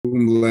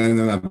Land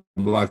on a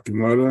block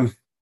Gemara.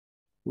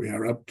 We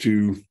are up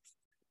to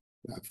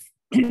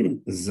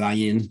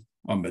Zayin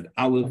Ahmed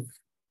Aleph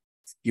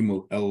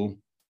Gimel El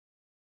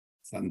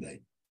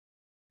Sunday.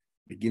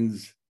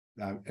 Begins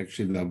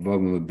actually the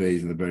bottom of the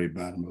page, at the very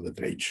bottom of the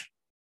page.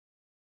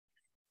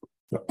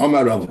 So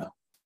Omar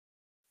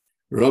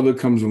Rava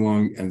comes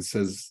along and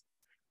says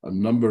a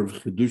number of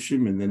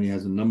Chidushim, and then he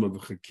has a number of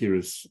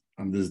Chakiras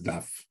on this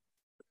daf.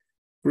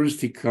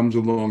 First, he comes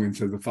along and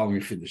says the following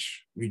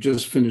Chiddush. We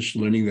just finished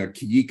learning that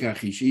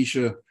Kiyikach Ish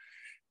Isha.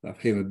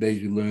 We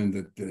learned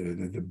that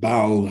the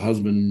Baal,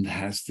 husband,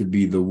 has to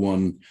be the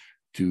one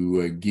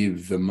to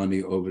give the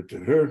money over to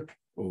her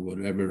or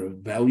whatever of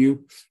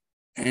value,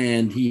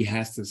 and he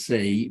has to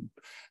say,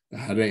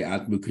 Harei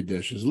Atmu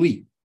Kadesh is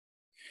Li.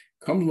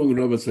 Comes along,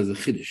 Rava says a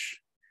Chiddush,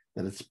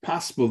 that it's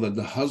possible that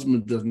the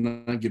husband does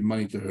not give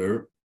money to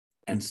her,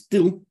 and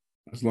still,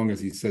 as long as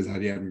he says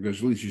Harei Atmu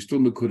Kadesh Li, she's still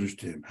Mekudesh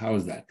to him. How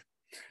is that?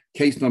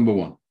 Case number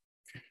one.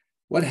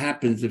 What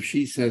happens if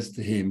she says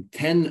to him,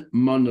 10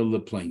 mana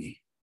leplani?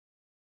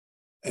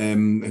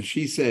 And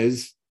she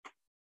says,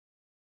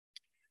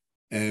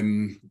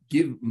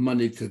 give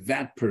money to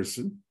that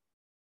person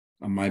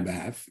on my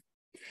behalf,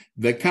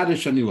 and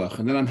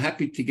then I'm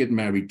happy to get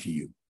married to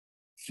you.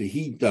 So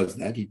he does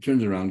that. He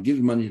turns around, gives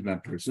money to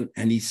that person,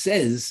 and he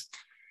says,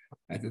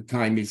 at the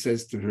time, he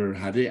says to her,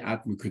 Harei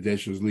Atmu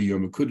Kadesh li, you're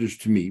Mekudesh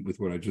to me with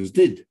what I just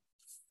did.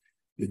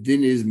 The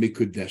din is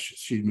Mekudesh.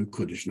 She's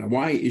Mekudesh. Now,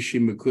 why is she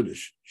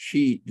Mekudesh?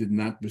 She did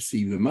not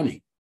receive the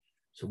money.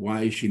 So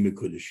why is she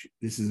Mekudesh?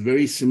 This is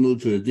very similar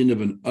to the din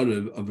of an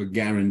Arav, of a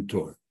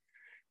guarantor.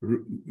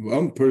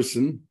 One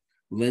person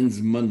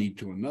lends money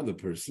to another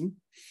person,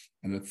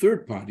 and a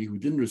third party who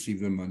didn't receive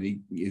the money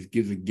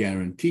gives a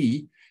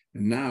guarantee,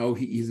 and now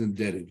he is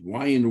indebted.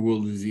 Why in the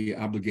world is he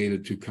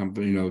obligated to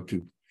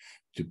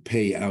to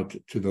pay out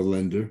to the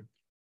lender?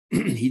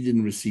 He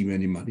didn't receive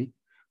any money,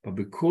 but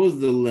because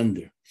the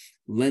lender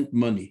lent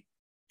money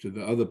to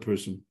the other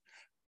person,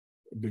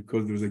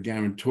 because there was a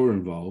guarantor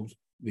involved,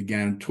 the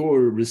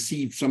guarantor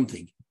received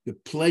something, the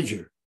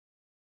pleasure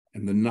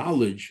and the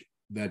knowledge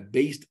that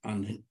based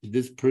on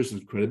this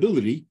person's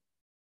credibility,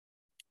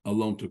 a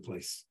loan took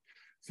place.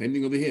 Same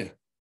thing over here.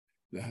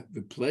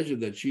 The pleasure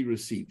that she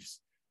receives,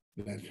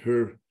 that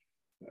her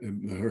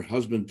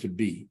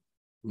husband-to-be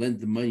lent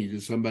the money to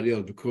somebody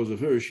else, because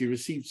of her, she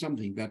received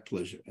something, that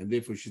pleasure, and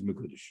therefore she's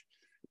Mekudesh.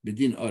 The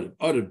din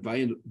Arab by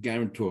a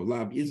guarantor.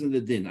 Lab isn't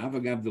the din.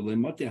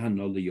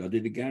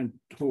 The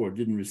guarantor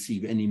didn't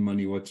receive any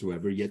money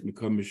whatsoever, yet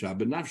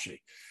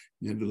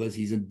nevertheless,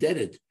 he's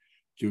indebted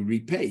to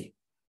repay.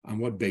 On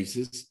what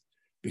basis?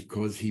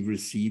 Because he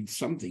received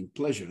something,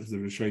 pleasure, as the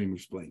Rishonim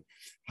explained.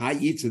 So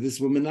this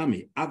woman,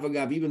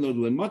 even though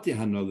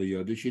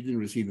she didn't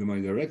receive the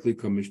money directly,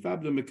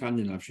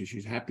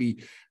 she's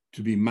happy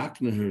to be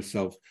makna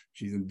herself.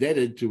 She's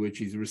indebted to it.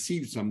 She's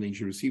received something.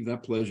 She received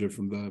that pleasure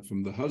from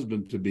the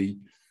husband to be,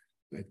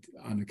 that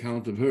on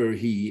account of her,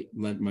 he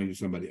lent money to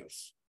somebody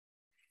else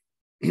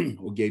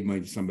or gave money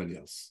to somebody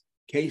else.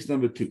 Case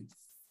number two.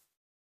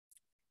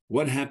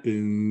 What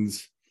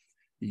happens?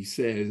 He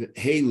says,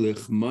 hey,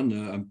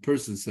 mana, a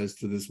person says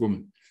to this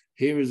woman,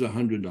 here is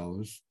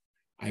 $100.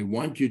 I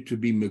want you to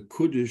be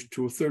mekudesh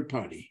to a third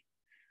party.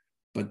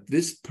 But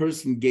this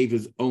person gave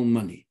his own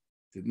money,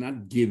 did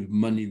not give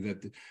money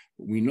that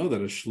we know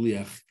that a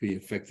shliach be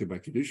affected by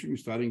Kiddushin,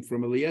 starting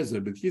from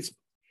Eliezer,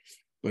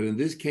 but in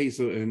this case,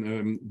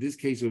 this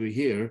case over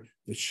here,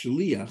 the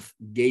shliach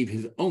gave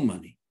his own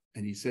money,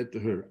 and he said to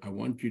her, I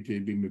want you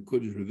to be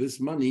mekudesh with this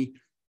money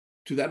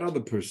to that other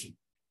person.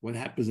 What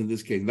happens in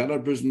this case? That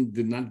other person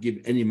did not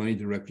give any money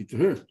directly to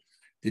her,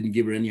 didn't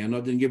give her any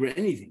anah, didn't give her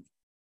anything.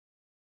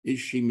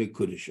 Is she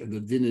mekudesh? And the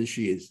din is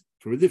she is,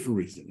 for a different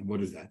reason. And what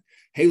is that?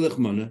 Hey,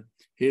 lechmana,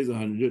 here's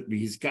 100.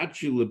 He's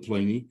got you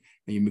leplani,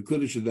 and you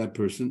mekudesh to that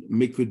person,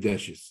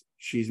 mekudeshes.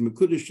 She's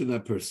mekudesh to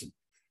that person.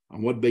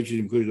 On what basis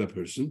is mekudesh to that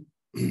person?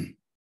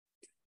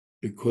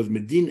 Because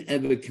medin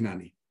ever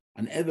kanani,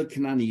 an ever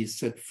kanani is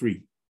set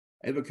free.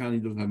 Ever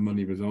Kanani doesn't have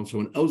money of his own,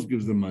 someone else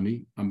gives the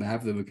money on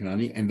behalf of Ever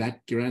Kanani, and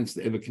that grants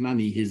the Ever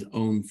Kanani his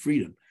own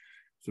freedom.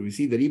 So we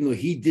see that even though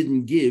he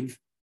didn't give,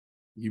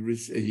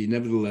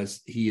 nevertheless,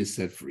 he is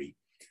set free.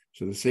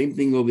 So the same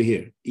thing over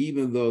here,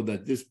 even though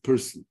that this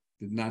person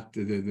did not,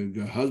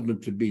 the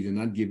husband-to-be did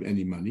not give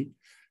any money,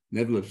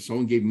 nevertheless, if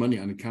someone gave money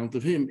on account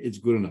of him, it's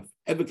good enough.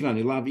 Ever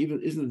Kanani, lav,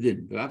 even isn't the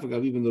din, but I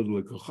forgot, even though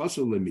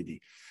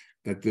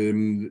that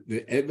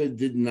the Ever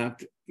did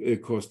not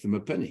cost him a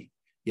penny,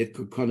 yet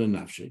kokona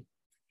nafshe,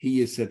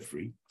 he is set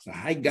free. So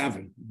hi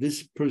Gavin,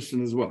 this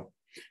person as well,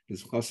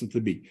 this chassan to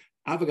be.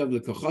 Avagav the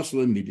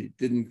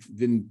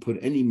didn't put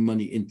any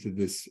money into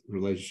this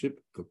relationship.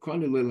 He's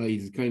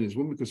a kindness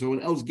woman because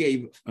someone else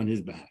gave on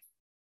his behalf.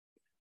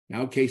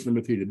 Now, case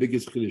number 3, the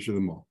biggest chiddush of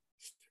them all.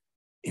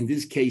 In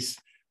this case,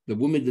 the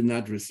woman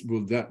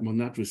will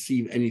not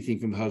receive anything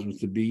from the husband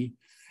to be,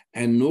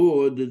 and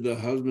nor did the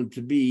husband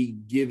to be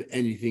give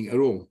anything at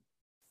all.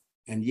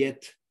 And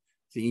yet,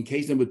 see, in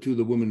case number 2,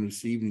 the woman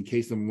received. In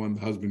case number 1,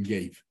 the husband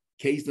gave.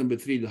 Case number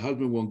 3, the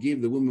husband won't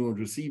give, the woman won't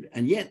receive,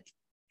 and yet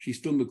she's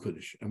still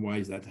Mekudesh. And why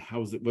is that?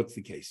 How's it? What's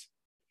the case?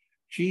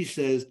 She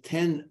says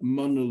 10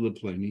 mana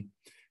lepleni,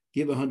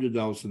 give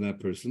 $100 to that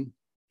person.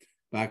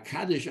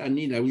 Kaddish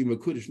anina we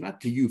Mekudesh,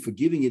 not to you for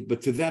giving it,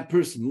 but to that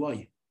person.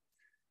 Lie.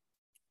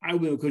 I will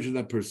be Mekudesh to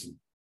that person.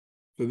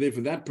 So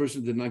therefore, that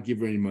person did not give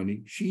her any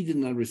money. She did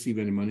not receive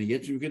any money,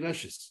 yet she was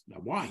Kadeshes. Now,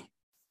 why?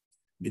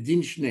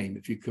 Medin Shneim,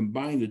 if you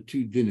combine the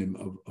two dinim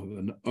of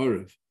an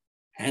Arav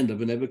and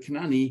of an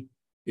Evakanani,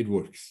 it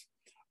works.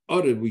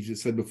 Arav, we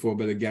just said before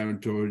by the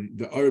guarantor,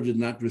 the Arav did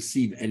not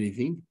receive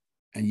anything,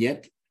 and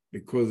yet,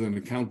 because on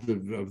account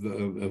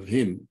of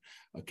him,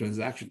 a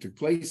transaction took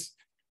place,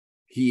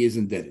 he is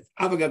indebted.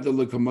 He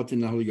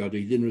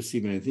didn't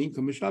receive anything.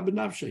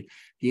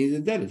 He is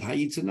indebted.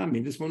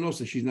 This one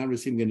also, she's not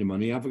receiving any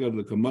money.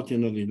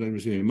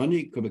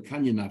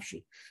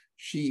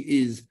 She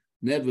is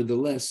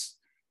nevertheless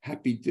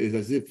happy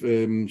as if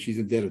she's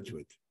indebted to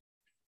it.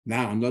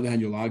 Now, on the other hand,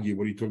 you'll argue,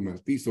 what are you talking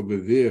about? Piece over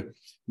there,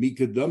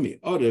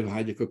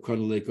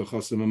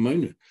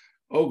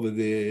 over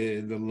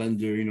there, the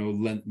lender,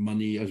 lent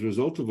money as a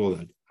result of all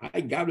that.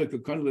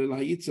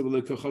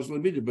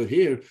 But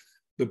here,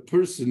 the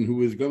person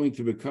who is going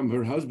to become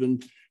her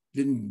husband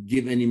didn't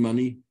give any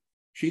money.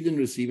 She didn't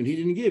receive, and he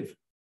didn't give.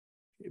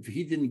 If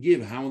he didn't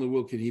give, how in the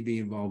world can he be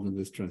involved in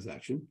this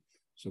transaction?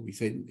 So we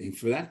say,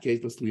 for that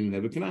case, let's leave an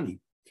Evakanani.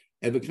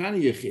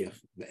 Evakanani Yechiach.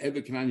 The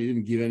Evakanani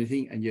didn't give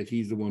anything, and yet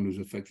he's the one who's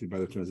affected by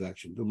the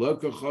transaction. The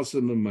Loka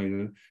Chasam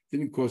Mamayna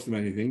didn't cost him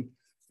anything.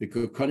 The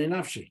Kokani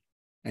Nafshi.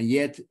 And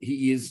yet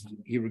he's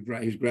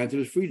granted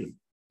his freedom.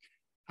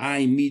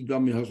 I meet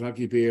Domin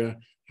Hosaki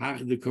over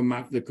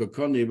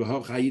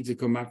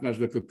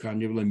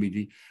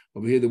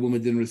here, the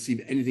woman didn't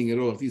receive anything at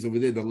all. At least over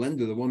there, the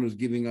lender, the one who's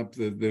giving up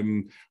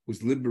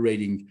was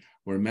liberating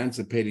or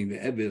emancipating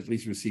the Ebed, at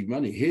least received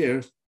money.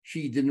 Here,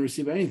 she didn't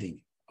receive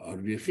anything.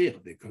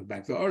 They come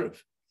back to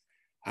Arav.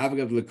 The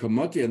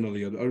Arav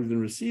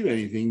didn't receive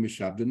anything.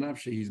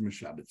 He's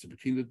Meshabed. So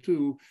between the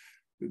two,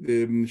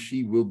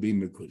 she will be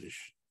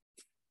Mekudesh.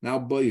 Now,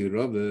 boy,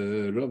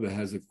 Rava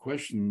has a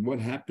question. What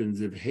happens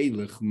if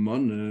Heilich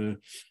Mana?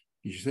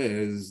 He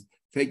says,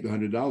 take the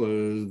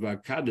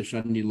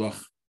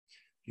 $100,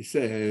 he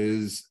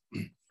says,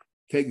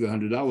 take the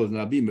 $100 and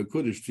I'll be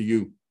Mekudesh to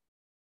you.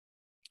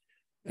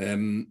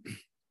 I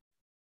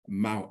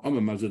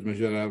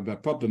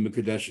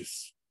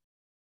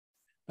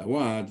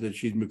want that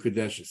she's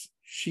Mekudeshes.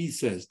 She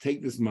says,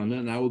 take this money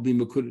and I will be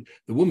Mekudesh.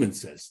 The woman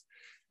says,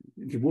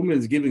 the woman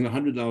is giving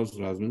 $100 to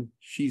the husband.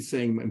 She's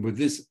saying, and with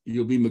this,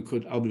 I'll be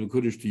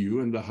Mekudesh to you.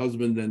 And the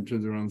husband then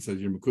turns around and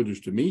says, you're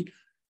Mekudesh to me.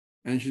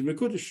 And she's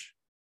Mekudesh.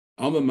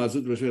 The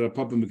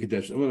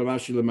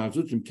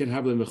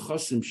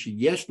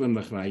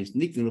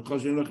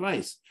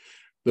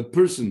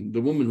person,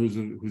 the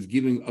woman who's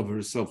giving of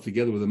herself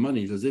together with the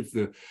money, is as if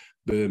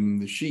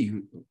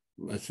she,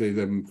 let's say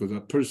them, because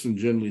a person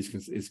generally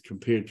is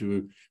compared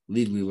to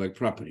legally like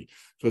property.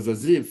 So it's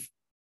as if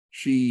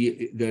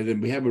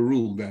we have a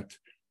rule that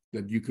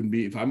you can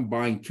be, if I'm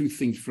buying two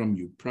things from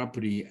you,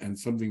 property and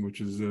something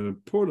which is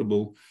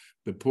portable,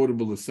 the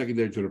portable is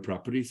secondary to the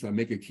property, so I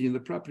make a kinyan of the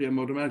property, I'm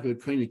automatically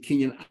kind of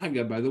kinyan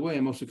aga, by the way,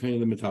 I'm also kind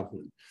of the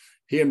metaltalin.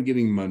 Here I'm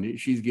giving money,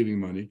 she's giving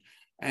money,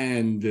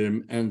 and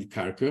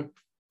karka,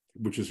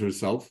 which is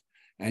herself,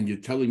 and you're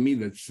telling me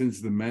that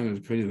since the man is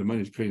kind of the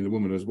money, is kind of the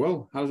woman as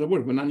well. How does that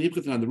work? But not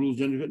the rules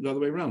generally the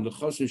other way around. Not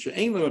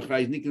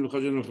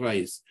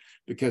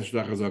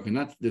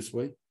this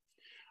way.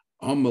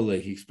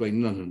 Amalek, he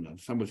explained, no,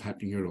 that's not what's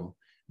happening here at all.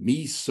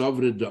 Me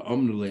sovred the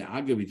omnele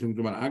agav, we talked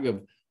about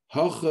agav.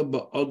 Here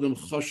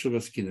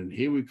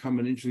we come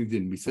an interesting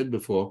thing. We said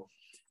before,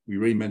 we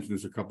already mentioned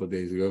this a couple of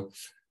days ago,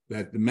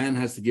 that the man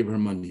has to give her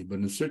money, but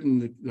there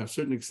are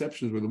certain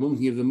exceptions where the woman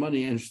can give the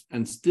money and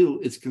still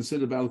it's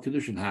considered Baal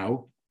Kiddushin.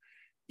 How?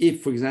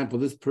 If, for example,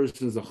 this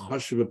person is a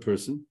chashuva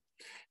person,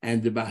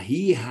 and the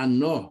bahi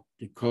hano,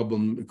 the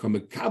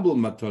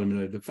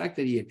fact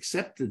that he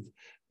accepted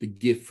the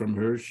gift from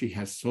her, she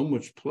has so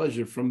much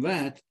pleasure from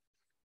that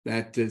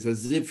it's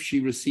as if she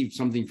received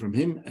something from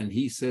him, and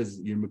he says,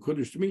 you're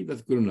Mekudesh to me,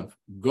 that's good enough.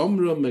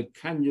 Gomra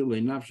mekanya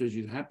le'nafsha,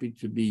 she's happy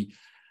to be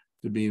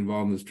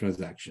involved in this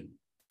transaction.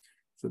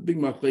 So big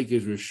machlek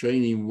is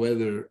Rishonim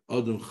whether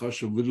Adam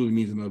Chashuv literally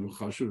means an Adam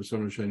Chashuv, or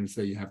some Rishonim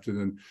say you have to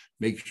then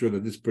make sure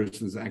that this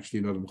person is actually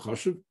an Adam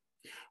Chashuv,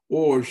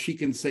 or she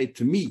can say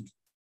to me,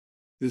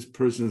 this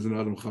person is an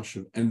Adam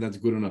Chashuv, and that's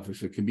good enough.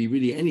 So it can be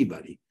really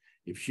anybody.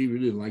 If she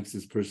really likes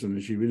this person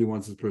and she really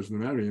wants this person to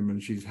marry him,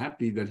 and she's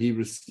happy that he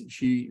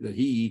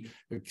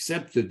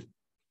accepted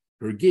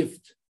her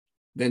gift,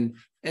 then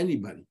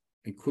anybody.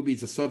 It could be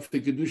it's a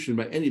Safek Kiddushin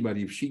by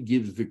anybody if she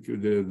gives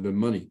the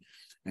money.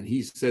 And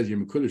he says, you're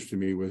Mekudesh to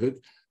me with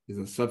it, is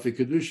a Safek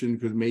Kiddushin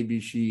because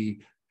maybe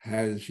she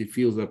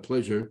feels that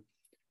pleasure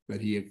that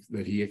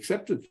he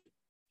accepted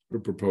her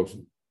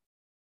proposal.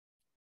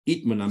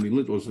 Itman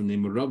Amilit also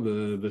named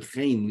Rabba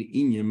V'chein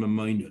Li'inya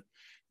Mamayna.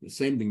 The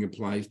same thing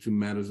applies to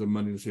matters of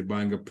money, let's say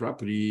buying a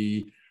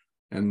property.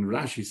 And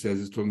Rashi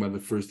says it's talking about the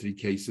first three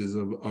cases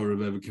of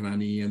Arav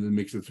Kanani and then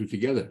mix the two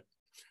together.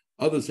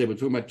 Others say we're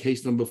talking about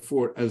case number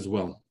 4 as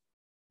well.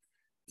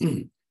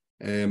 So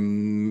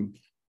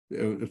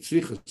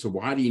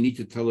why do you need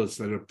to tell us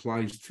that it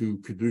applies to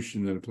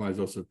Kiddushin, that applies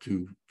also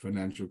to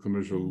financial,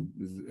 commercial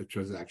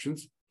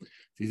transactions? So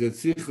he said,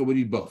 Tzricha, we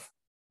need both.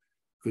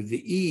 Because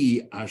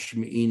the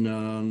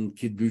Ashmeinan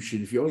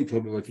Kiddushin, if you only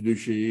talk about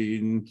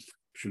Kiddushin,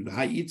 she's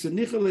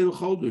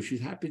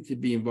happy to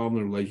be involved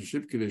in a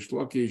relationship,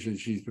 and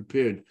she's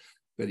prepared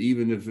that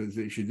even if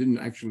she didn't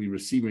actually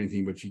receive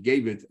anything, but she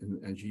gave it,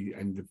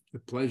 and the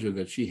pleasure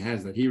that she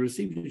has that he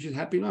received it, she's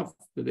happy enough.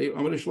 She's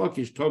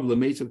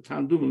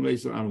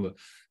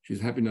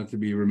happy not to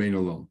remain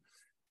alone.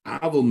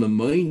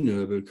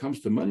 When it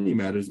comes to money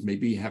matters,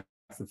 maybe you have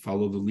to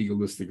follow the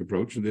legalistic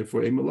approach, and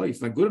therefore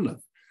it's not good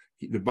enough.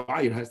 The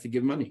buyer has to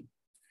give money.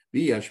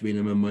 If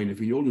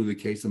you all do the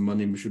case of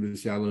money,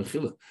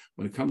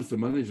 when it comes to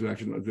money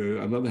transaction, on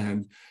the other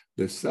hand,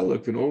 the seller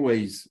can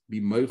always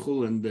be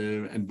mochel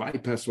and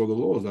bypass all the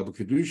laws. But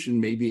Kiddushin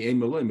maybe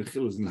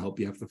mechila doesn't help.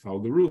 You have to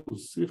follow the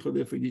rules. Therefore,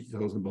 you need to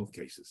tell us in both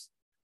cases.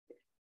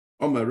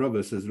 Omar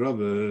Rava says,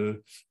 Rava,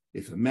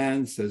 if a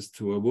man says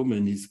to a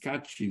woman,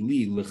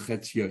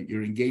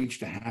 you're engaged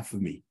to half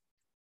of me,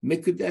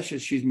 mekudesh,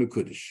 she's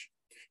mekudesh.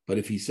 But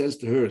if he says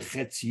to her,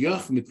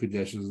 chetziach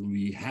mekudesh,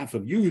 half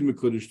of you is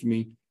mekudesh to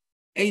me,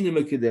 ain't a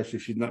mekudesh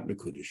if she's not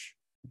mekudesh.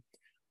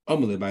 I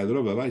don't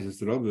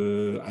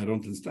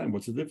understand.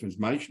 What's the difference?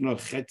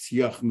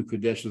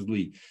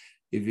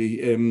 If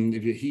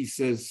he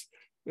says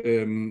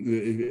if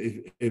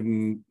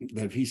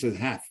he says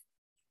half,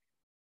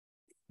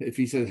 if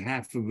he says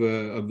half of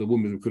the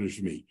woman is mekudesh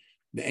to me,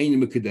 the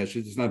Einim Kadesh,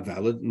 it's not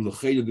valid. And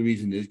the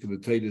reason is because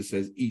the Torah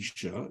says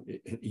Isha,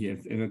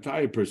 an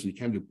entire person, you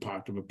can't do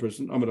part of a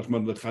person. Amar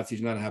Achman Lechatzi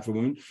is not half a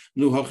woman.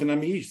 No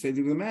Hachanami Ish, same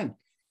thing with a man.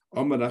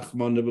 Amar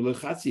Achman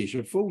Lechatzi is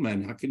a full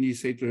man. How can you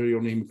say to her, you're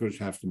only Mekudesh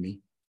half to me?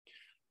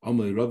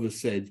 Amar Rava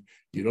said,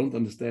 you don't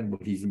understand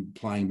what he's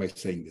implying by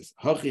saying this.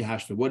 Hachi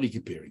Hashta, what are you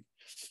comparing?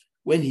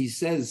 When he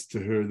says to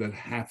her that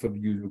half of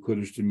you is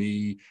Mekudesh to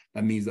me,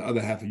 that means the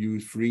other half of you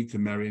is free to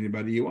marry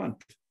anybody you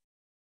want.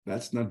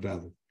 That's not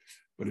valid.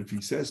 But if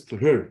he says to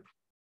her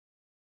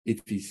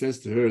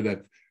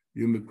that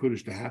you're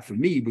mekudesh to half of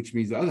me, which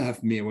means the other half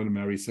of me, I want to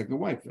marry a second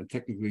wife, and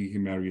technically he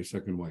can marry a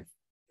second wife.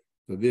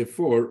 So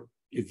therefore,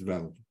 it's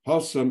valid.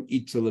 Hasam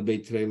itza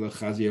lebeitrei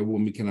lechazi, a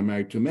woman cannot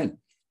marry 2 men.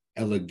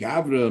 Ela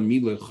gavra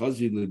mila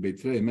chazi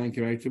lebeitrei, a man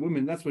can marry 2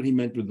 women. That's what he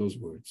meant with those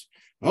words.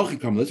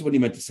 That's what he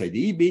meant to say. I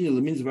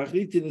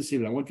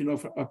want you to know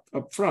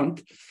up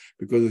front,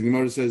 because the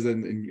Gemara says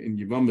in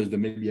Yevamos that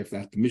maybe you have to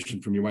have permission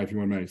from your wife if you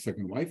want to marry a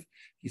second wife.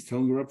 He's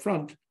telling her up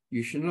front,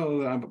 you should know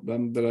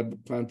that I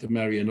plan to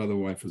marry another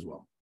wife as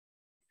well.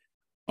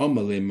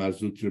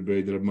 Mazutra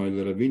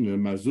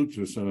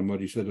son of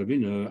Mori said,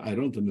 Ravina, I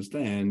don't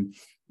understand.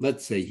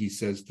 Let's say he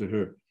says to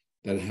her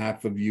that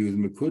half of you is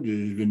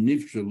mekudesh,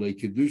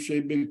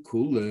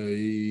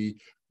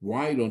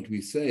 why don't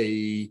we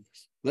say,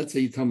 let's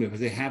say you tell me, if I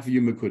say half of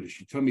you mekudesh,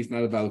 you tell me it's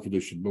not a valid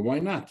Kiddushin, but why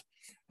not?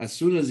 As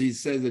soon as he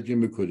says that you're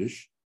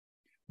mekudesh,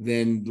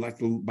 then like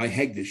by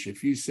hegdish,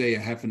 if you say a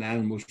half an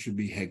animal should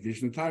be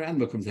hegdish, the entire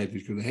animal becomes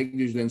hegdish, because the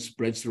hegdish then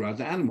spreads throughout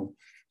the animal.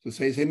 So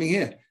say same thing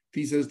here. If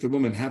he says to the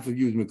woman, half of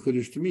you is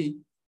mekudesh to me,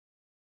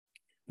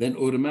 then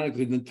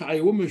automatically the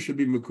entire woman should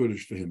be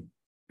mekudesh to him,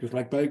 just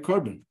like by a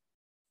carbon.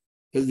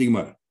 That's the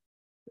Gemara.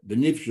 The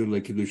nifshul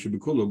like Kiddushin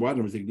b'kula. Why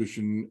don't the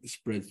Kiddushin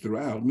spread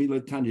throughout? Me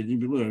like Tanya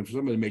didn't learn. If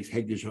somebody makes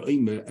hegdish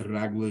ha'ima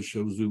ragla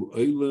shalzu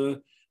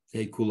oila,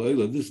 say kula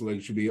oila, this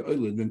leg should be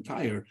oila. The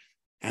entire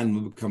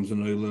animal becomes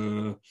an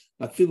oila.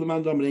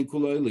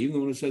 Even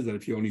when it says that,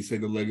 if you only say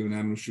the leg of an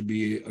animal should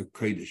be a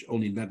kodesh,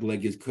 only that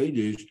leg is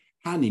kodesh.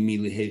 That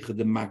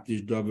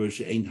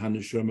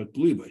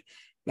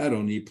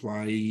only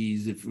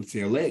applies if, let's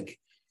say, a leg.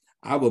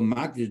 But if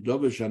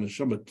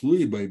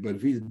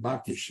he's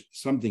makdish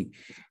something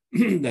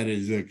that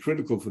is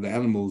critical for the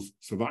animal's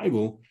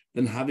survival,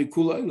 then havi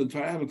kula oila, the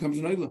entire animal becomes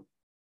an oila.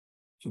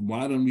 So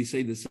why don't we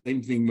say the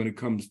same thing when it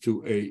comes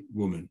to a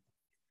woman?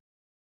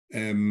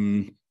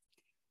 The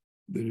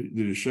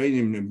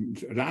Rishonim,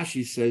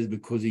 Rashi says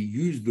because he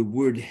used the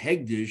word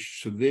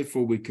hegdish, so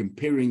therefore we're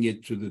comparing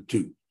it to the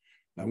two.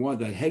 I want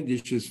that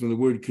hegdish is from the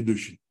word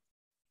Kiddushin.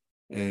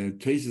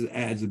 Tosfos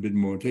adds a bit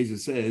more. Tosfos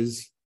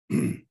says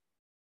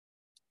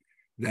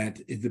that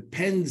it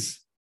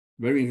depends,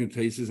 very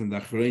interesting Tosfos and the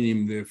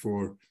Achronim,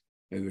 therefore,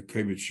 the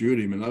Kavit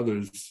Shurim and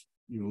others,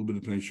 a little bit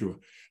of plain sure,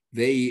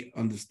 they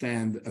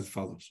understand as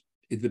follows.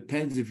 It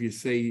depends if you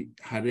say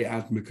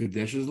Hareat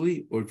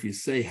Mekadeshesli or if you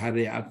say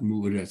Hareat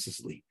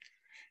Mu'uresesli.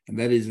 And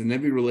that is, in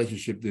every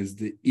relationship, there's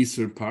the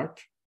Isser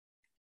part,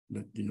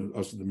 that,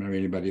 also to marry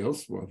anybody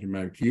else, well, if you're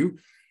married to you.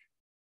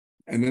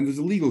 And then there's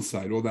the legal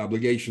side, all the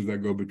obligations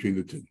that go between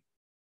the two,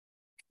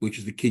 which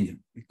is the kinyan.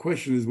 The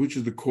question is, which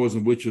is the cause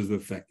and which is the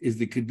effect? Is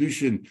the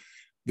Kiddushin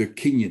the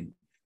kinyan,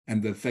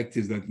 and the effect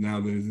is that now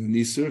there's an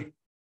Isser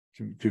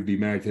to be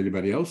married to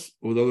anybody else,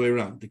 or the other way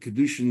around? The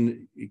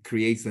Kiddushin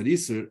creates that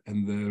Isser,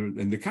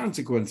 and the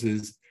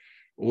consequences,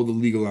 all the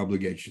legal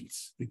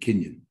obligations, the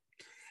kinyan.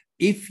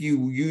 If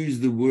you use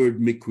the word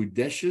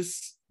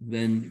mikudeshes,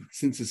 then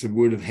since it's a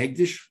word of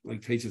Hegdish,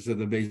 like Taisa said,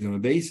 the base on the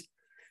base,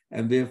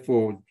 and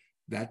therefore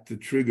that's the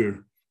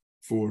trigger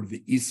for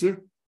the Isser,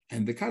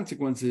 and the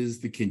consequence is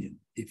the Kinyan.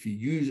 If you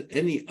use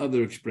any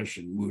other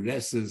expression,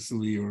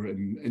 Muresesli or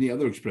any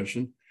other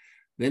expression,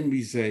 then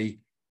we say,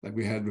 like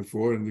we had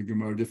before in the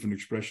Gemara, different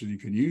expressions you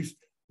can use,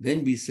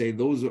 then we say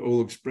those are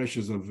all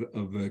expressions of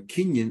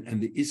Kinyan,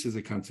 and the Isser is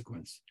a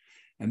consequence.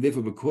 And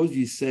therefore, because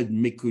you said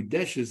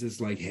Mikudeshes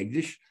is like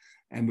Hegdish,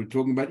 and we're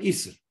talking about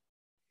Isser.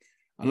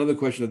 Another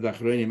question that the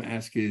Achronim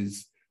ask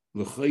is,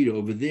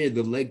 over there,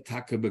 the leg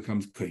taka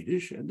becomes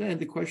Kodesh, and then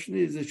the question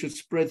is, it should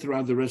spread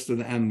throughout the rest of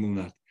the animal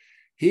not.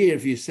 Here,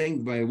 if you're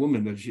saying by a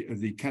woman that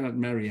you cannot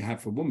marry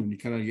half a woman, you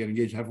cannot get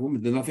engaged to half a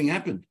woman, then nothing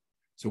happened.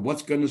 So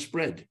what's going to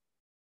spread?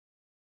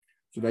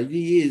 So the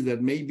idea is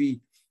that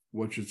maybe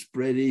what should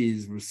spread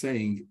is, we're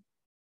saying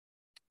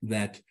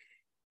that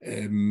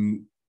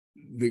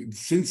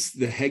since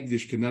the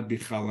Hegdish cannot be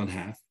chal on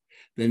half,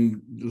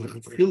 then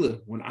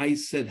when I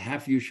said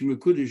half Yushima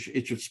Kudish,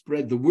 it should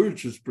spread, the word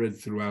should spread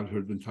throughout her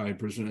entire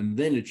person, and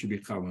then it should be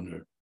chal on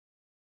her.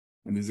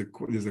 And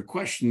there's a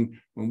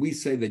question when we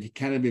say that you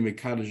cannot be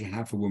Mekadosh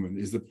half a woman.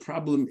 Is the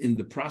problem in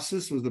the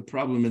process or is the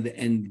problem in the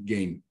end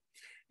game?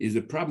 Is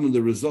the problem in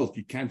the result?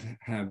 You can't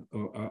have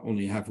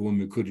only half a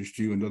woman Kudish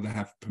to you and the other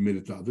half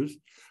permitted to others.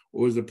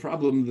 Or is the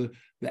problem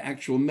the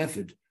actual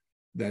method?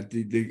 That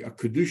the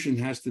Kiddushin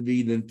has to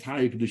be the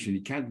entire Kiddushin.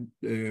 You can't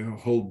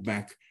hold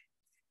back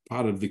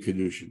part of the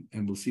Kiddushin.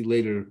 And we'll see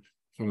later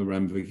some of the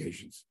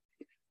ramifications.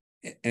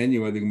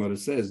 Anyway, the Gemara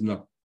says,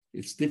 no,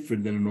 it's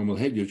different than a normal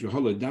Hegdish.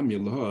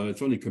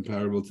 It's only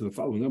comparable to the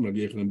following. If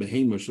you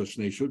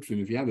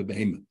have a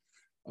behemoth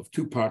of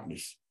two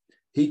partners,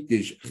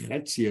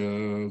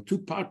 two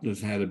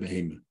partners had a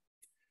behemoth.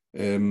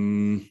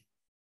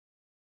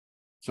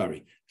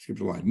 Skip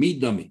the line. Me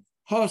dummy.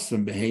 Horse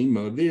and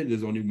behemoth,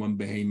 there's only one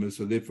behemoth,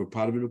 so therefore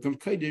part of it becomes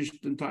Kodesh,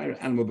 the entire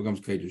animal becomes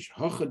Kodesh.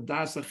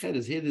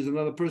 Here there's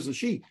another person,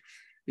 she.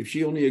 If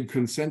she only had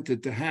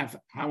consented to half,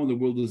 how in the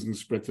world is it going to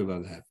spread to the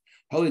other half?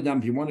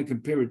 If you want to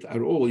compare it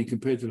at all, you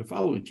compare it to the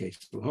following case.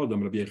 A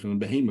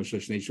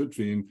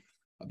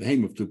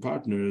behemoth of two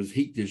partners,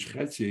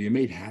 you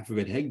made half of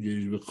it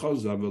Hegdish,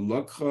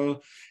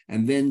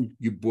 and then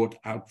you bought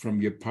out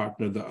from your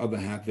partner the other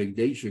half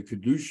Hegdesha,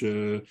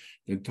 Kedusha,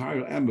 the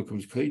entire animal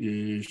becomes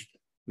Kodesh.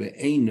 The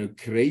Eina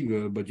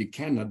Kreva, but you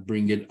cannot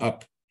bring it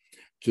up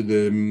to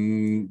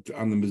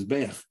on the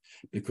Mizbech,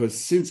 because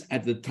since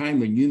at the time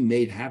when you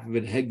made half of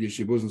it Hegdish,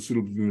 it wasn't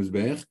suitable for the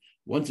Mizbech.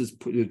 Once it's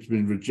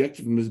been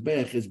rejected from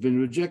Mizbech, it's been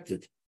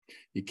rejected.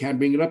 You can't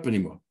bring it up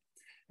anymore.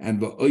 And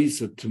the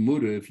Oisa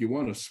Tamura, if you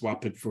want to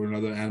swap it for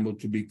another animal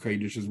to be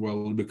Kodesh as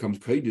well, it becomes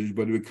Kodesh,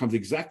 but it becomes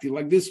exactly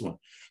like this one.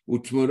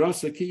 It's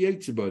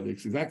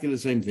exactly the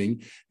same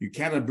thing. You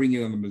cannot bring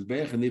it on the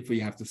Mizbech, and therefore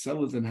you have to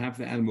sell it, and half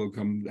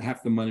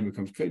the money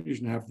becomes Kodesh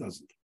and half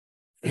doesn't.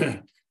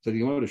 So the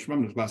Gemara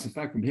Shmamna class, in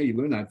fact, from here you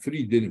learn out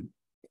 3 dinim.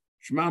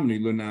 Shmamna,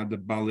 you learn out the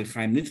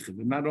Balechaim Nitchid,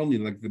 not only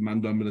like the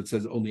Mandam that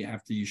says only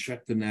after you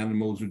shech an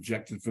animal is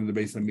rejected from the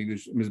base of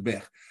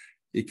Mizbech,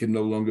 it can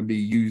no longer be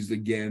used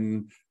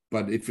again.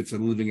 But if it's a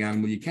living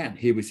animal, you can.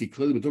 Here we see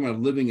clearly we're talking about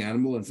a living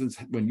animal, and since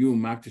when you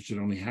makdish it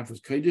only half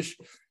was Kodesh,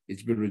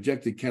 it's been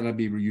rejected, cannot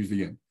be reused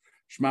again.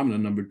 Shmamna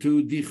number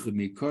 2,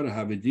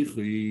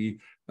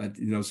 but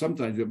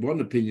sometimes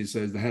one opinion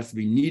says there has to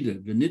be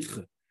nida, the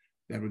nitcha,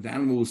 that the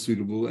animal was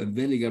suitable, and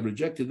then it got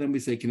rejected, then we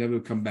say it can never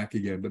come back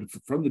again. But if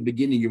from the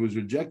beginning it was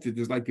rejected,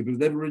 it's like it was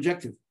never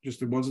rejected,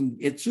 just it wasn't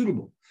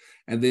suitable.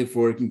 And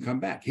therefore it can come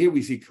back. Here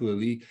we see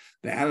clearly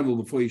the animal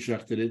before you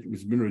shechted it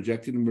was been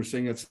rejected, and we're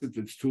saying it's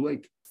too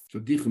late. So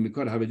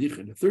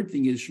the third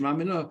thing is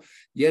shmamina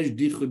yesh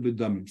dichu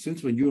b'damim.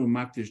 Since when you were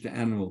makdish the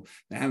animal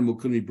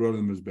couldn't be brought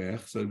in the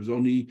mizbech, so it was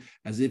only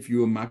as if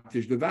you were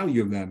makdish the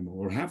value of the animal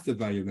or half the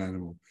value of the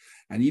animal,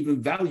 and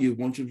even value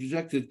once it's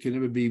rejected can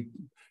never be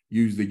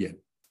used again.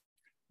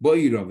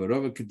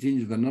 Rava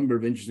continues with a number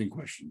of interesting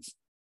questions,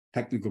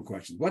 technical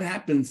questions. What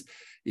happens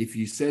if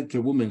you said to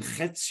a woman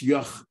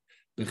chetzyach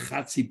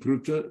b'chatzi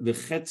pruta,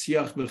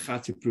 v'chetzyach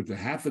b'chatzi pruta,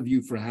 half of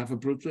you for half a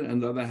pruta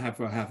and the other half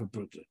for half a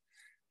pruta?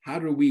 How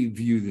do we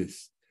view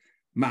this?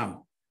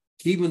 Mao,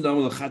 even though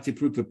l'chati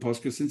pruta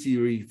poska, since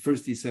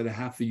he said a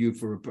half of you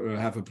for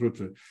half a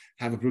pruta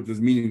is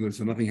meaningless,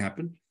 so nothing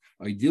happened.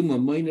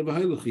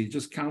 He's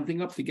just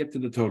counting up to get to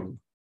the total.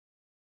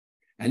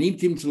 And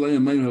Imtim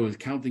Tzalayim was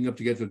counting up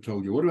to get to the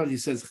total. What about he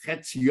says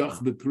chetz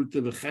yoch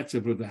bepruta v'chetz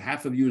pruta,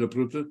 half of you in a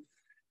pruta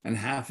and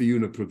half of you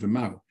in a pruta?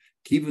 Mao.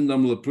 Even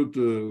though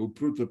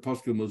pruta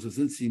poska,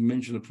 since he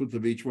mentioned a pruta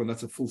of each one,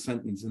 that's a full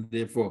sentence, and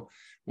therefore.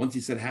 Once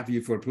he said half of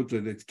you for a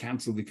pruta, that's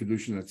canceled the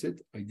Kiddushin, that's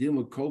it.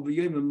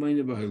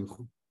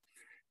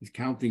 He's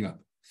counting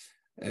up.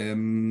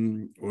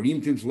 Or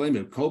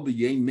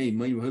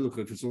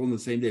if it's all in the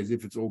same day, as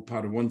if it's all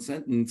part of one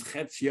sentence.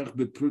 It says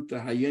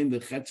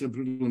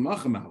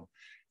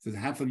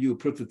half of you a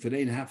pruta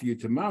today and half of you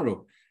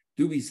tomorrow.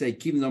 Do we say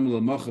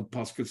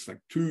it's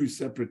like two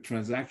separate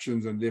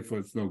transactions and therefore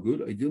it's no good?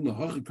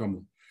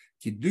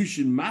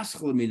 Kiddushin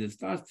maschel, it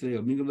starts today,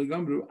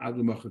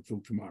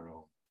 till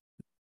tomorrow.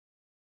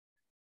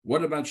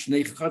 What about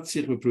Shnei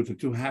Chatzich Pruta,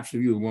 2 halves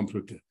of you and 1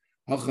 Pruta?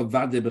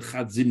 Hachavade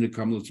bechad zimne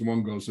kamel, it's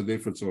 1 go, so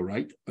therefore it's all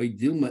right.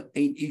 Dilma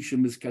ain't isha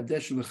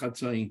miskadesh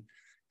lechatzayin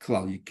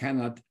klal. You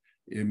cannot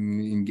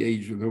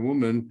engage with a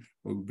woman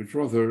or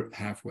betroth her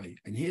halfway.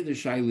 And here the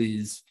shaila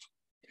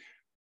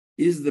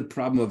is the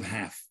problem of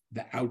half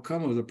the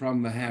outcome, or the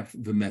problem of half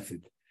the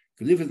method?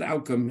 Because if it's the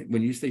outcome,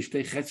 when you say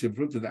Shtei Chetzi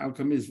Pruta, the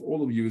outcome is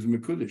all of you is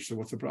Mekudesh, so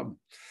what's the problem?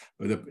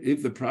 But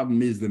if the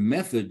problem is the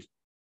method,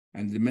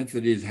 and the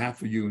method is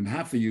half of you and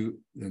half of you,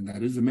 then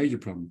that is a major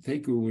problem.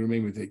 Take will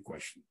remain with a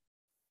question.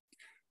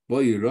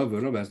 Boy, Rav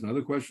has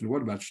another question.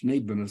 What about Shnei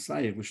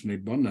Benasayach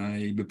v'Shnei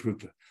Bonai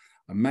bepruta?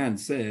 A man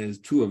says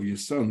 2 of your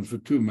sons for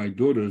 2 of my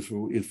daughters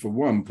is for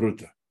 1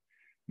 pruta.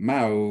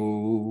 Mao,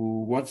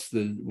 what's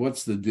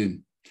the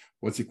din?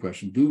 What's the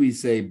question? Do we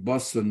say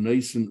basa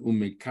neisen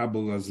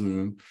umekabel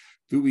azlum?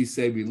 Do we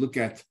say we look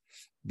at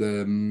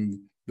the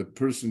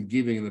person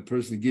giving and the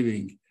person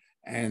giving,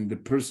 and the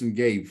person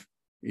gave,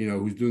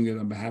 who's doing it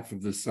on behalf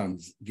of the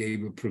sons,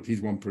 gave a prut,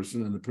 he's 1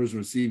 person, and the person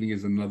receiving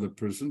is another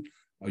person.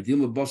 Ideal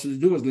with basa to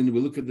do is we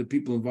look at the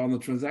people involved in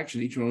the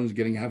transaction. Each one is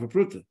getting half a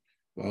pruta.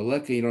 Well,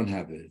 lucky you don't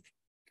have it.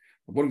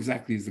 But what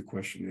exactly is the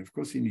question? Of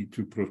course, you need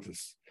 2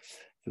 prutas.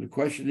 So the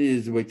question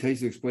is, the way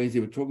Taisa explains it,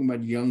 we're talking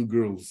about young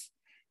girls.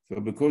 So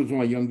because of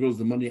my young girls,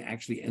 the money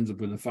actually ends up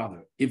with the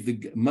father. If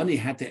the money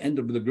had to end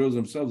up with the girls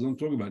themselves, don't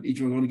talk about it.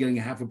 Each one's only getting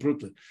a half a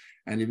pruta.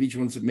 And if each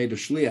one's made a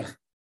shliach,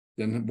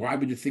 then why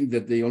would you think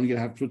that they only get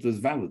a half pruta is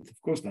valid?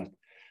 Of course not.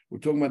 We're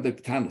talking about the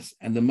ktanas,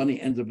 and the money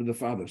ends up with the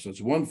father. So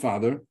it's 1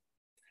 father.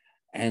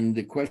 And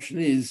the question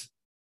is,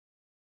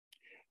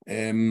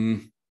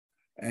 and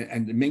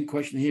the main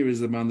question here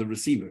is around the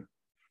receiver.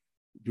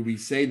 Do we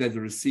say that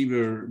the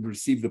receiver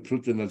received the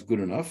pruta and that's good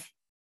enough,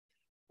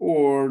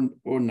 or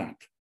not?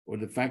 Or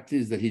the fact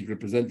is that he's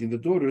representing the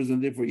daughters,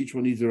 and therefore each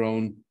one needs their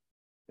own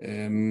what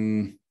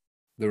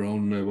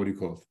do you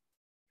call it?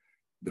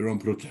 Their own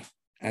pruta.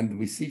 And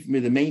we see from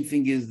the main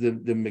thing is the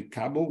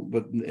mekabel,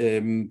 but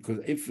because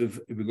if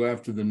we go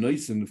after the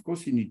noisen, of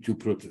course you need 2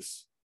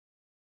 prutas.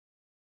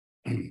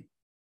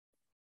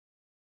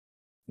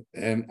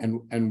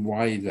 And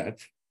why is that?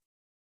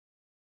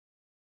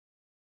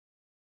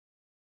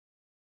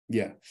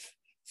 Yeah.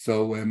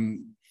 So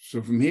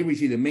from here we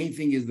see the main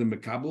thing is the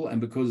mekabel, and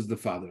because it's the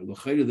father. The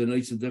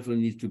noisen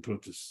definitely needs 2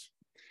 prutas.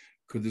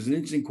 Because there's an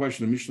interesting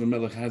question the Mishnah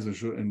Melech has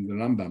in the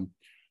Rambam.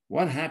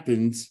 What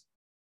happens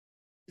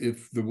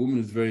if the woman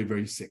is very,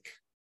 very sick?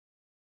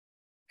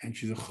 And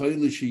she's a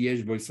choyle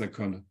sheyesh bo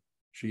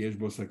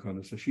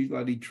sakana. So she's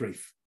allowed to eat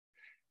treif.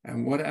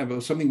 And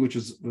whatever, something which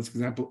is, for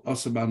example,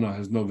 asabana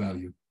has no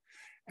value.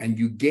 And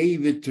you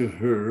gave it to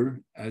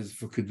her as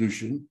for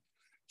Kiddushin.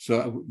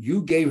 So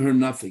you gave her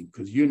nothing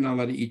because you're not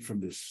allowed to eat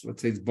from this.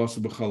 Let's say it's basa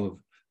b'chalav,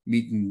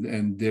 meat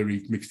and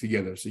dairy mixed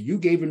together. So you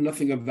gave her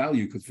nothing of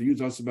value because for you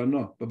it's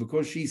asabana. But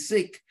because she's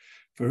sick,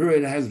 for her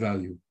it has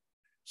value.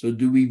 So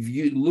do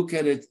we look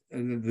at it,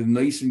 and the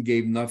Naisen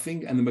gave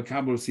nothing and the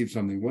Makabel received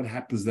something? What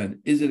happens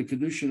then? Is it a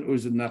Kiddushin or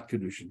is it not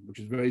Kiddushin? Which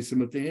is very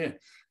similar to here.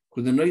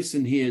 Because the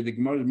Naisen here, the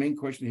Gemara's main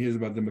question here is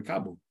about the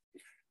Makabel.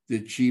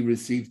 Did she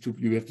receive 2,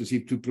 you have to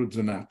receive 2 pruts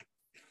or not?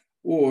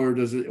 Or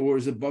is it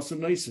Basa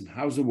Naisen?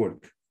 How's it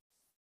work?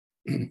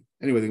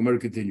 Anyway, the Gemara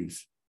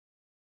continues.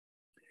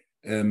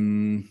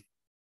 And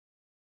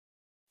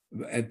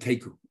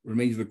Teku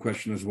remains the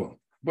question as well.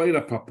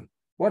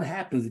 What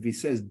happens if he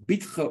says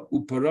bitcha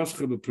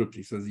uparascha b'pruta?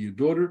 He says your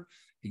daughter,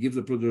 he gives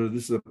a pruta.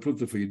 This is a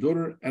pruta for your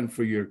daughter and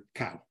for your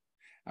cow.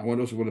 I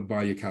also want to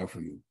buy your cow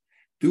from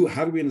you.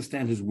 How do we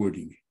understand his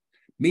wording?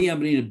 Me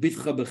amrina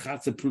bitcha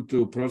b'chatza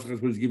pruta uparascha.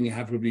 He's giving a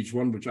half of each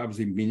one, which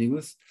obviously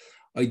meaningless.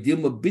 I deal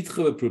with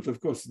bitcha b'pruta. Of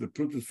course, the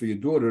pruta is for your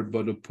daughter,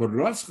 but a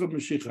parascha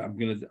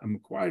m'shicha. I'm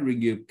acquiring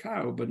your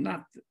cow, but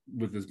not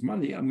with this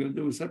money. I'm going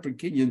to do a separate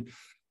kinyan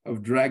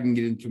of dragging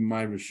it into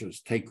my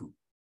rishus teku.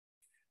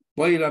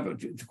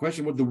 The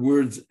question what the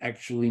words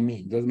actually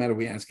mean. Doesn't matter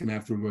we ask him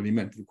after what he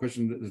meant. The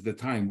question is the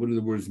time. What do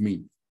the words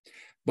mean?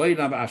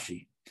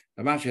 Abashi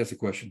has a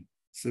question.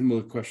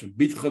 Similar question.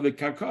 He said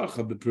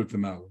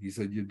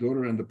your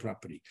daughter and the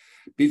property.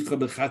 Each one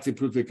has to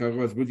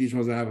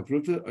have a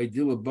pruta. I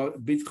deal with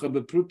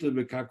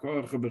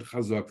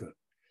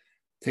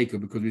take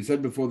it, because we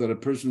said before that a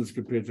person is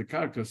compared to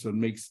karka, so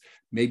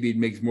maybe it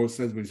makes more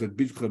sense when he said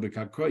bitcha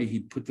b'karkoi, he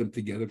put them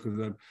together because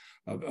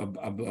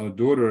a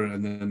daughter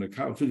and then a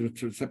cow,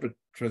 2 separate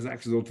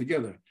transactions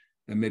altogether,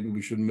 and maybe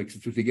we shouldn't mix the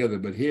 2 together.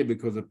 But here,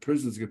 because a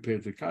person is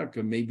compared to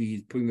karka, maybe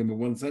he's putting them in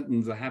one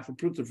sentence, a half a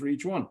pruta for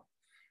each one.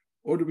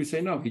 Or do we say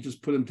no? He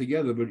just put them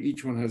together, but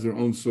each one has their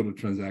own sort of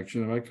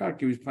transaction. And like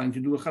karka, he's planning to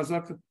do a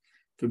chazaka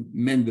to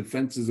mend the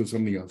fences or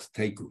something else.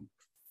 Teiku.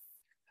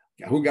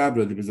 There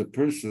was a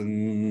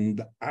person,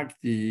 the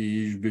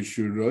active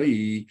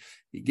Bishuroi,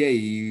 he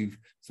gave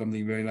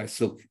something very nice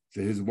silk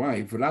to his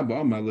wife. You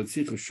don't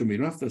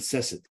have to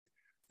assess it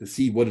to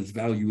see what its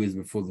value is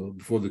before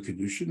the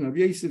Kiddushin. Rabbi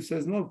Yosef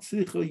says, no,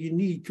 you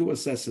need to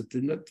assess it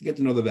to get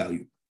to know the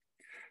value.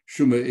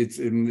 Shuma,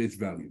 its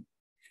value.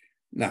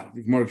 Now,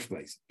 the Gemara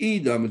explains.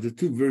 Idam, the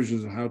two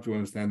versions of how to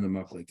understand the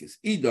machlekes.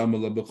 Idam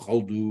ala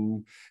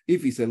b'choldu.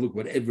 If he said, look,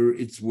 whatever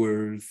it's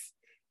worth,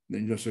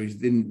 then so he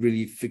didn't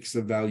really fix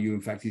the value.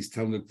 In fact, he's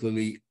telling it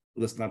clearly,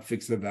 let's not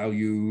fix the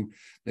value.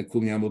 That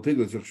I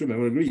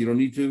would agree. You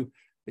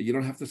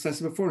don't have to assess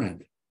it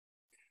beforehand.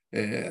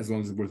 As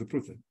long as it's worth a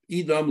pruta.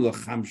 Idam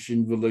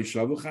lachamshin v'lo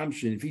shavu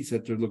chamshin. If he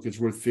said to her, look, it's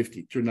worth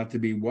 50, turned out to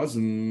be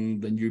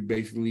wasn't, then you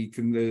basically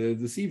can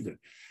deceive her.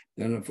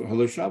 Then for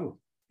halo shavu,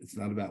 it's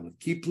not valid.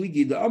 Keep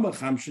pligi the ama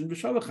chamshin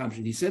v'shavu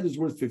chamshin. He said it's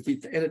worth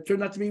 50, and it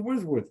turned out to be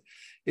worth.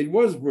 It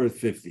was worth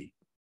 50.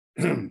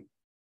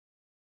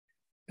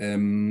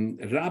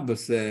 Rabba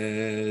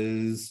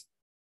says,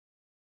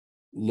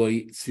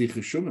 loy tzricha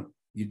shuma.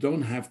 You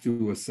don't have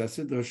to assess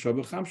it. The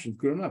shavu chamshin,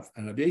 good enough.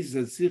 And Rabbi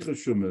says tzricha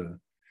shuma.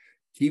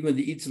 Even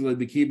the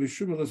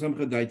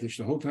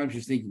the whole time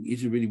she's thinking,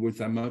 is it really worth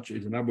that much?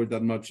 Is it not worth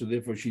that much? So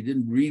therefore, she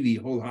didn't really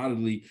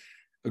wholeheartedly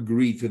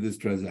agree to this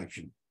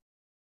transaction.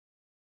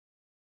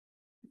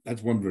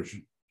 That's one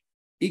version.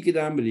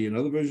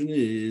 Another version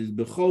is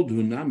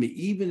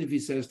even if he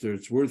says to her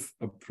it's worth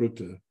a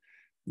pruta,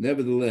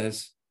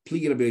 nevertheless,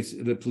 plea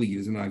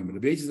is an argument. The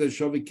basis says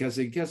shavik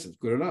kesed,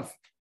 good enough.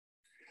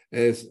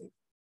 As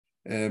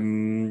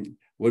the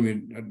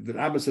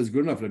Rabbi says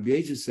good enough. Rabbi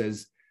Yisrael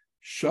says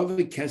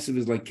Shavik kesef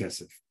is like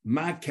kesef.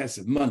 Ma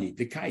kesef, money,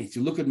 the kais.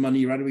 You look at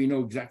money, right away you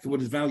know exactly what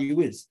its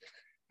value is.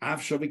 Av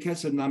shavik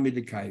kesef, nami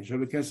the kais.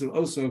 Shavik kesef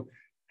also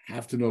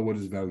have to know what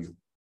is value.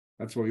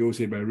 That's why we always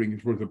say by a ring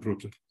it's worth a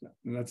pruta.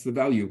 And that's the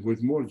value.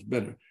 Worth more, it's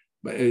better.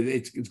 But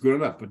it's good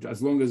enough. But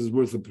as long as it's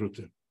worth a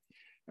pruta.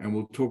 And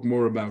we'll talk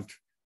more about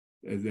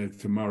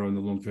tomorrow in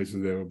the long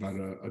faces there about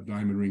a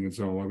diamond ring and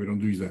so on, why we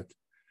don't use that.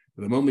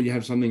 But the moment you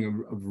have something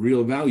of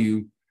real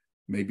value,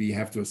 maybe you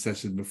have to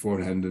assess it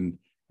beforehand and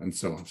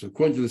so on. So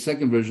according to the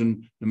second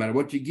version, no matter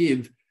what you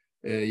give,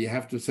 you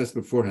have to assess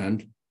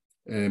beforehand.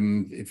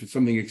 If it's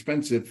something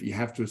expensive, you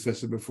have to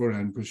assess it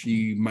beforehand because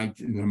she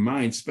might, in her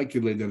mind,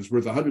 speculate that it's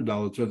worth $100.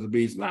 Turns out to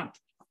be it's not.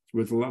 It's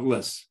worth a lot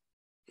less.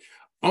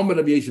 How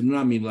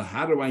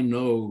do I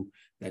know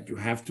that you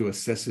have to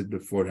assess it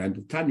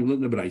beforehand? How do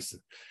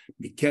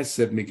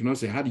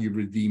you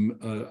redeem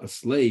a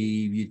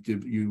slave?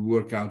 You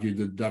work out, you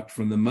deduct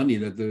from the money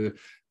that the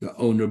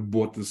owner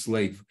bought the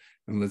slave.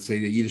 And let's say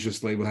the Yiddish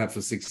slave will have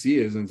for 6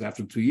 years, and it's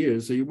after 2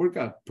 years. So you work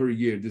out per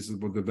year, this is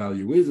what the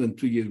value is, and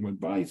 2 years went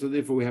by. So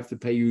therefore, we have to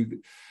pay you,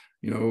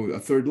 a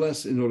third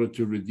less in order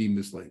to redeem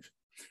the slave.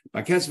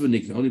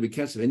 Only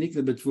because of and he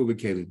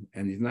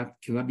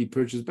cannot be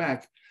purchased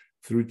back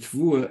through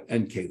tvua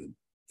and kalim.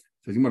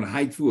 So you want to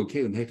hide tvua,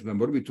 kalim,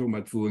 what are we talking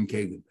about tvua and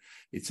kalim?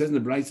 It says in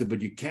the Brisa,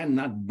 but you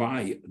cannot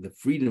buy the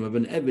freedom of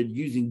an eved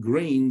using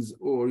grains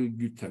or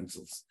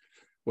utensils.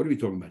 What are we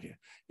talking about here?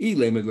 You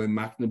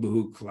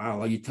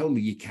tell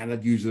me you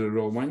cannot use it at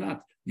all. Why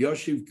not? We know it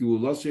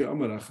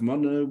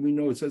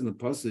says in the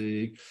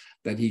pasuk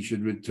that he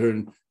should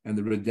return, and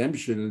the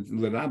redemption. You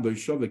don't have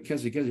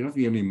to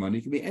be any money.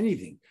 It can be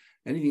anything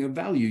of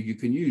value you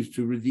can use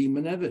to redeem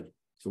an eved.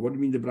 So what do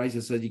you mean the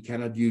Brisa says you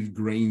cannot use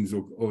grains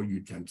or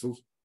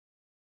utensils?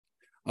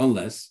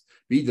 Unless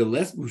be the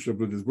less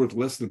bushah is worth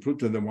less than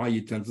pruta than why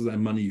utensils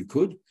and money you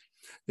could.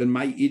 Then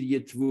my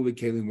idiot tvua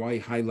kalim, why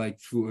highlight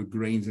tvua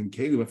grains and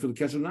kalim? I feel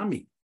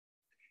kesanami.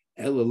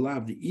 Ella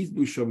lav the is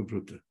bushah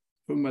pruta.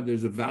 Talking about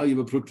there's a value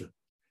of a pruta,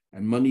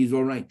 and money is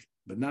all right,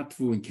 but not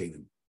tvua and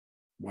kalim.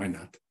 Why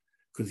not?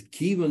 Because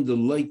kivan the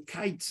light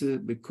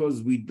kaitze,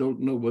 because we don't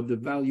know what the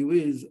value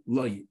is.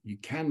 Light, you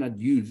cannot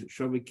use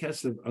shavik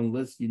kesef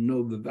unless you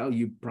know the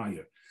value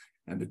prior,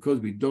 and because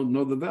we don't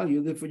know the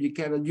value, therefore you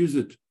cannot use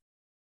it.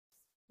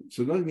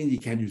 So it doesn't mean you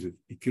can't use it.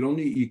 You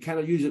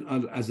cannot use it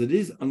as it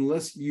is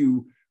unless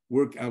you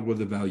work out what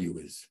the value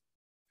is.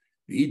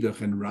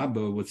 Idach and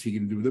Rabba, what's he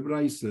going to do with the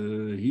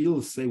Brisa?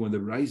 He'll say when the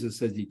Brisa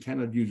says you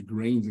cannot use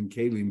grains and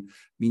kalim,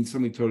 means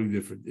something totally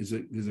different. There's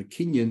a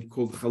kinyan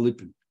called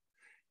chalipin,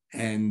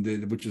 and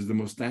which is the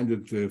most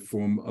standard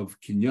form of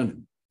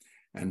kinyanim.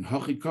 And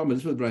hachikam, this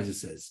is what the Brisa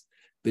says.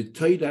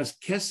 B'toidas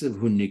kesev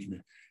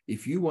hunikna.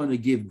 If you want to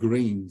give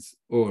grains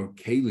or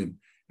kalim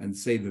and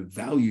say the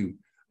value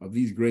of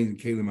these grains and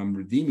kalim, I'm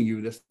redeeming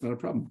you, that's not a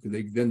problem,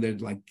 because then they're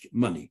like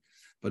money.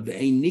 But the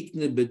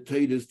einikne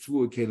betoidas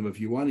tvua kalim, if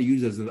you want to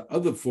use as an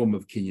other form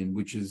of kinyan,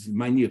 which is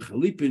ma'nir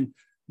chalipin,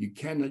 you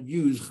cannot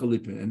use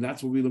chalipin. And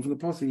that's what we learn from the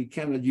pasuk, you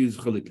cannot use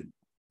chalipin.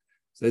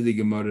 Says the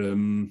Gemara,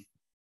 and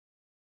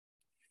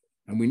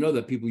we know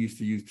that people used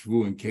to use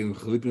tvua and kalim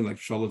chalipin, like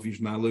shalof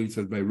ishnalo, it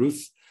says by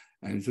Rus,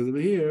 and it says over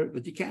here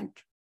that you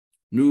can't.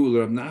 No,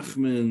 Rav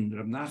Nachman,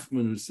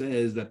 who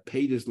says that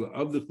peiris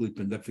of the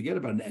chalipin, that forget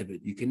about an eved.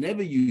 You can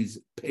never use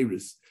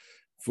peiris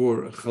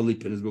for a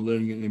chalipin, as we're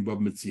learning in Bab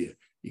Metzia.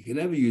 You can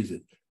never use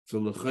it.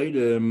 So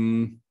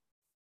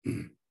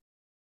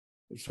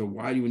so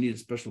why do we need a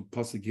special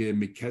pasuk here?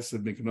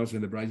 Mikesav, Mikanos,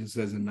 and the Brisa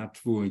says, and not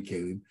tvua and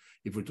kalim.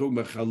 If we're talking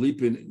about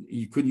chalipin,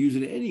 you couldn't use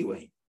it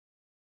anyway.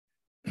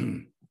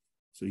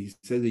 So he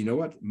says, you know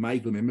what,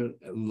 Michael? Remember,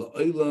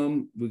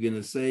 we're going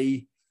to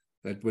say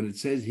that when it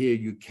says here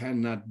you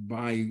cannot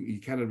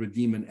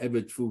redeem an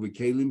eved tvua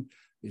kalim,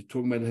 He's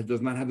talking about it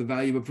does not have the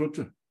value of a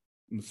pruta.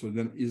 And so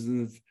then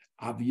isn't it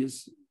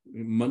obvious?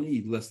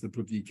 Money less than a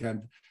pruta, you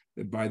can't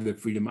buy the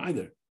freedom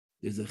either.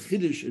 There's a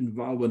chiddush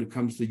involved when it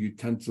comes to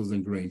utensils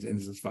and grains, and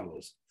it's as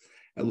follows.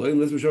 Elohim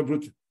let's show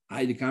pruta.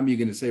 You're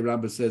going to say,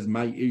 Rabbah says,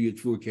 my area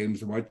tvua kalim.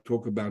 So why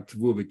talk about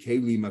tvua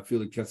v'kalim? I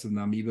feel it kesef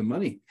nam, even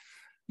money.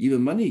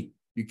 Even money,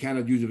 you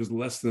cannot use it if it's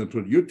less than a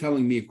pruta. You're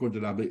telling me,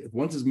 according to Rabbah, if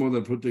once it's more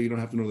than a pruta, you don't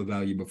have to know the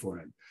value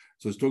beforehand.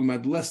 So it's talking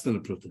about less than a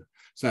pruta.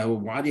 So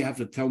why do you have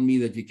to tell me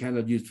that you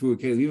cannot use tvua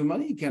kalim? Even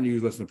money, you cannot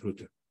use less than a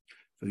pruta.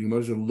 So you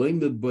must say,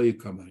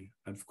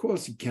 of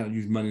course, you cannot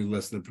use money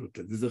less than a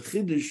pruta. There's a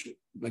chiddush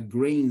like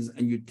grains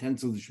and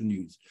utensils you shouldn't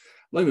use.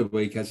 Even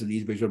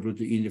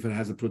if it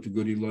has a pruta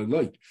goody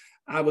like.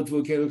 But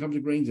when it comes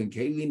to grains and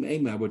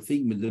kalim, I would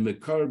think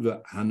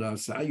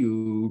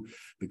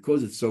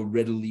because it's so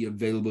readily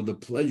available, the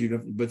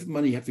pleasure. But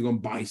money, you have to go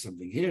and buy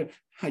something. Here,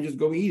 I just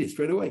go and eat it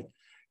straight away.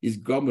 Is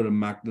gomer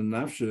and makna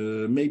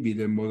nafsha? Maybe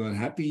they're more than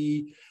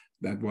happy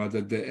that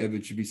the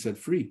evet should be set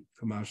free.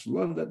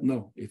 That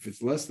no, if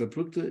it's less than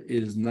pruta, it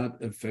is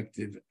not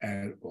effective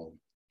at all.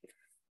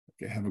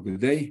 Okay, have a good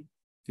day.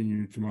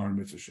 Continue tomorrow,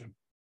 Mitzvah Shem.